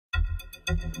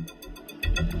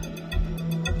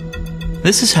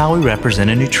This is how we represent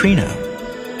a neutrino.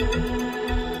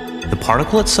 The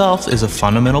particle itself is a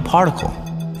fundamental particle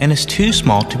and is too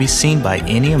small to be seen by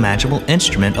any imaginable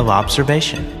instrument of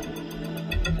observation.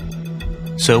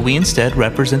 So we instead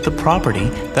represent the property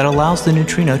that allows the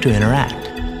neutrino to interact.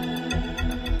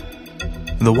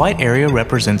 The white area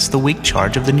represents the weak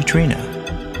charge of the neutrino.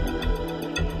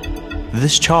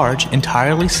 This charge,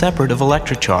 entirely separate of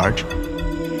electric charge,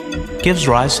 gives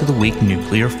rise to the weak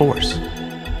nuclear force.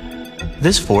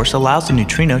 This force allows the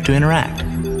neutrino to interact,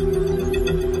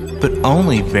 but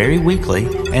only very weakly,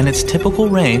 and its typical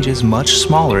range is much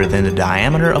smaller than the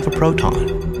diameter of a proton.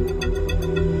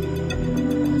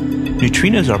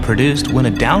 Neutrinos are produced when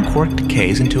a down quark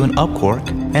decays into an up quark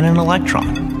and an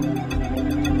electron.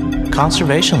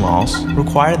 Conservation laws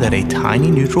require that a tiny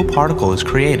neutral particle is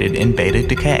created in beta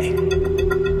decay.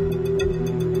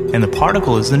 And the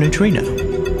particle is the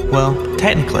neutrino. Well,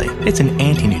 technically, it's an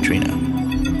anti-neutrino.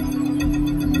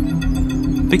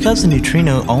 Because the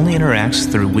neutrino only interacts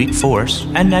through weak force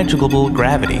and negligible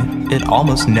gravity, it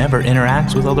almost never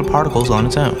interacts with other particles on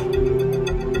its own.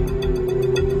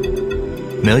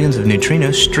 Millions of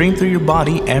neutrinos stream through your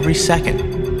body every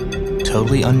second,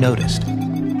 totally unnoticed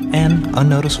and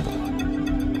unnoticeable.